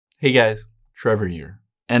Hey guys, Trevor here.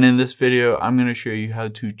 And in this video, I'm going to show you how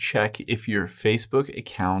to check if your Facebook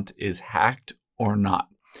account is hacked or not.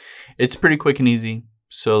 It's pretty quick and easy,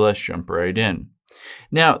 so let's jump right in.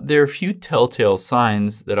 Now, there are a few telltale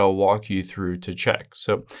signs that I'll walk you through to check.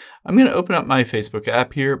 So I'm going to open up my Facebook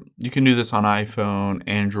app here. You can do this on iPhone,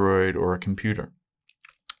 Android, or a computer.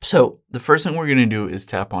 So the first thing we're going to do is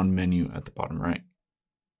tap on Menu at the bottom right.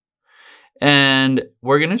 And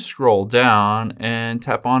we're going to scroll down and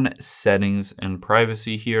tap on Settings and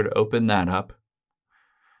Privacy here to open that up.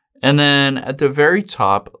 And then at the very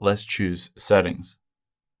top, let's choose Settings.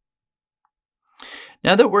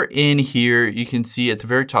 Now that we're in here, you can see at the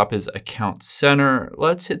very top is Account Center.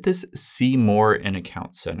 Let's hit this See More in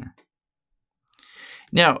Account Center.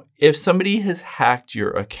 Now, if somebody has hacked your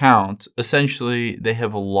account, essentially they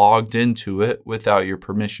have logged into it without your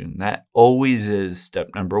permission. That always is step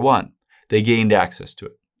number one. They gained access to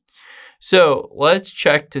it. So let's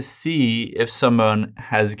check to see if someone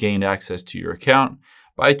has gained access to your account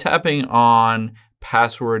by tapping on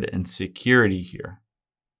Password and Security here.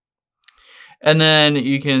 And then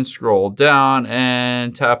you can scroll down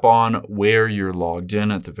and tap on where you're logged in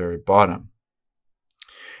at the very bottom.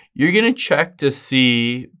 You're going to check to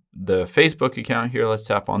see the Facebook account here. Let's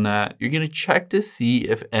tap on that. You're going to check to see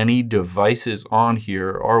if any devices on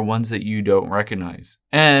here are ones that you don't recognize.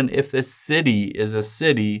 And if the city is a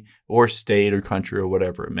city or state or country or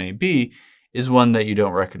whatever it may be, is one that you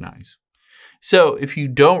don't recognize. So if you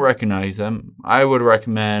don't recognize them, I would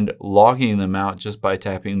recommend logging them out just by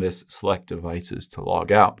tapping this Select Devices to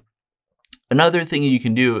log out. Another thing you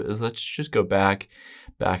can do is let's just go back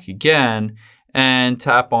again and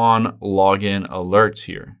tap on Login Alerts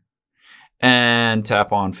here and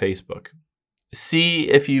tap on Facebook. See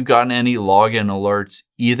if you've gotten any login alerts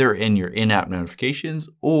either in your in-app notifications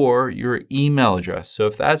or your email address. So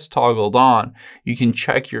if that's toggled on, you can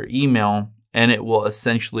check your email and it will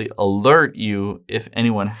essentially alert you if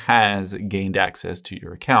anyone has gained access to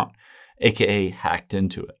your account, aka hacked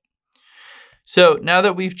into it. So now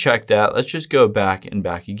that we've checked that, let's just go back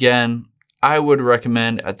again. I would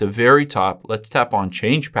recommend at the very top, let's tap on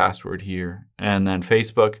Change Password here and then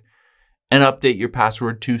Facebook and update your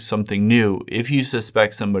password to something new. If you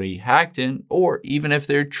suspect somebody hacked in, or even if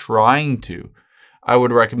they're trying to, I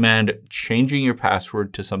would recommend changing your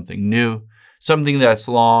password to something new, something that's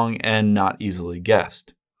long and not easily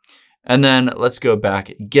guessed. And then let's go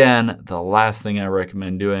back again. The last thing I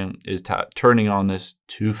recommend doing is turning on this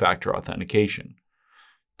two-factor authentication.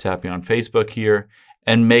 Tapping on Facebook here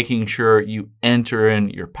and making sure you enter in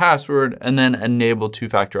your password and then enable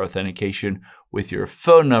two-factor authentication with your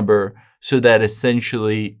phone number so that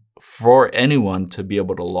essentially for anyone to be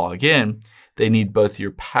able to log in, they need both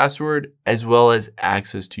your password as well as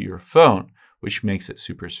access to your phone, which makes it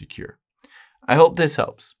super secure. I hope this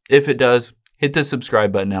helps. If it does, hit the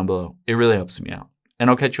subscribe button down below. It really helps me out. And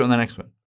I'll catch you on the next one.